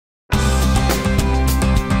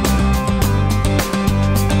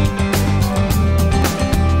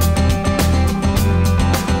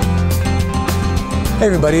Hey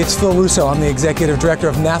everybody, it's Phil Russo. I'm the Executive Director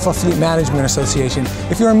of NAFA Fleet Management Association.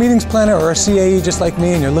 If you're a meetings planner or a CAE just like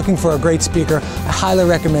me and you're looking for a great speaker, I highly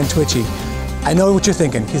recommend Twitchy. I know what you're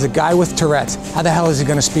thinking. He's a guy with Tourette's. How the hell is he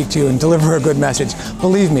going to speak to you and deliver a good message?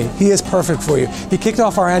 Believe me, he is perfect for you. He kicked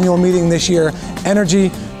off our annual meeting this year. Energy,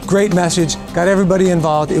 great message, got everybody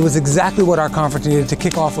involved. It was exactly what our conference needed to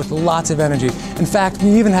kick off with lots of energy. In fact,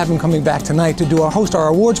 we even have him coming back tonight to host our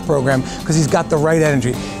awards program because he's got the right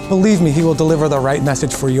energy. Believe me, he will deliver the right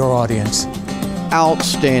message for your audience.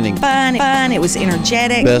 Outstanding. Fun, it was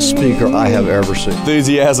energetic. Best speaker I have ever seen.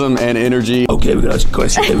 Enthusiasm and energy. Okay, we got some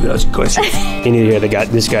questions. You need to hear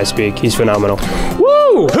this guy speak. He's phenomenal.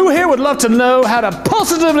 Woo! Who here would love to know how to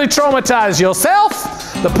positively traumatize yourself,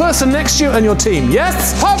 the person next to you, and your team?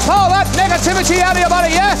 Yes? Pop all that negativity out of your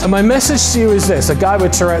body, yes? And my message to you is this, a guy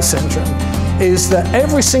with Tourette's syndrome, is that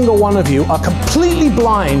every single one of you are completely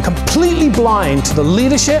blind to the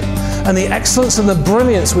leadership and the excellence and the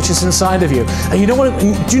brilliance which is inside of you. And you don't want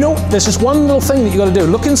to, do you know, there's just one little thing that you got to do.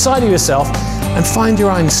 Look inside of yourself and find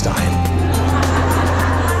your Einstein.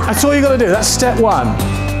 That's all you got to do. That's step one.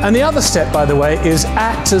 And the other step, by the way, is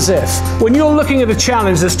act as if. When you're looking at a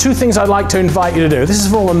challenge, there's two things I'd like to invite you to do. This is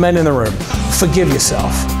for all the men in the room. Forgive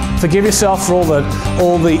yourself. Forgive yourself for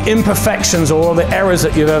all the imperfections or all the errors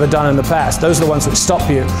that you've ever done in the past. Those are the ones which stop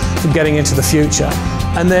you from getting into the future.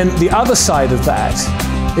 And then the other side of that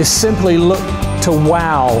is simply look to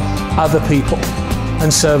wow other people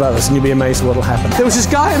and serve others, and you'll be amazed at what will happen. There was this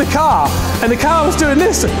guy in a car, and the car was doing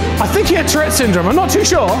this. I think he had Tourette's syndrome, I'm not too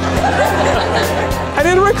sure. And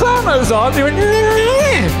then the recliner was on, he went,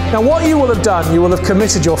 now what you will have done, you will have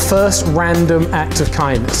committed your first random act of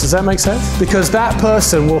kindness. Does that make sense? Because that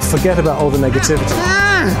person will forget about all the negativity.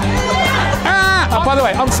 By the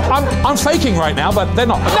way, I'm faking right now, but they're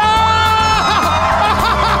not.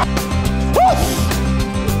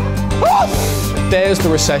 There's the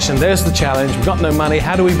recession, there's the challenge, we've got no money,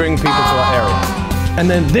 how do we bring people to our area? And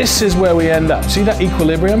then this is where we end up. See that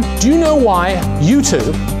equilibrium? Do you know why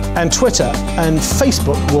YouTube and Twitter and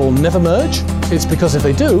Facebook will never merge? It's because if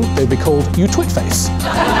they do, they'd be called YouTwitFace.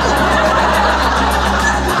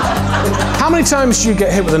 How many times do you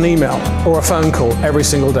get hit with an email or a phone call every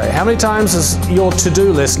single day? How many times does your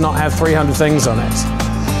to-do list not have 300 things on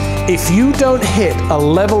it? If you don't hit a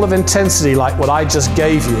level of intensity like what I just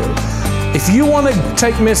gave you, if you want to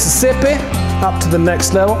take Mississippi up to the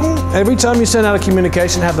next level, every time you send out a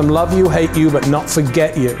communication, have them love you, hate you, but not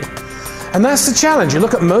forget you. And that's the challenge. You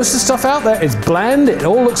look at most of the stuff out there, it's bland, it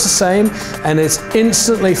all looks the same, and it's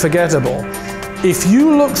instantly forgettable. If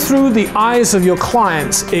you look through the eyes of your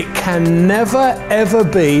clients, it can never, ever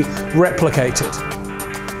be replicated.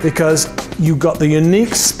 Because you've got the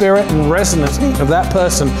unique spirit and resonance of that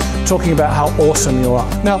person talking about how awesome you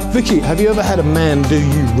are. Now, Vicky, have you ever had a man do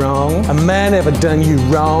you wrong? A man ever done you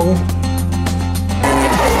wrong?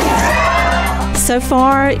 So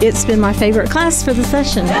far, it's been my favorite class for the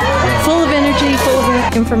session. Full of energy, full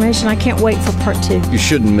of information. I can't wait for part 2. You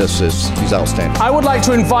shouldn't miss this. He's outstanding. I would like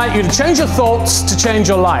to invite you to change your thoughts to change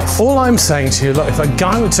your life. All I'm saying to you, look, if a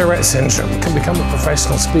guy with Tourette's syndrome can become a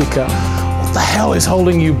professional speaker, what the hell is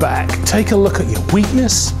holding you back? Take a look at your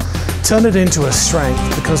weakness, turn it into a strength,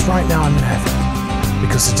 because right now I'm in heaven.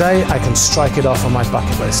 Because today I can strike it off on my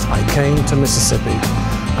bucket list. I came to Mississippi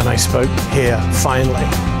and I spoke here, finally,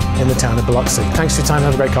 in the town of Biloxi. Thanks for your time,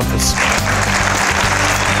 have a great conference.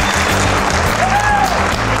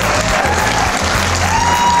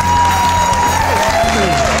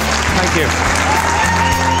 Thank you.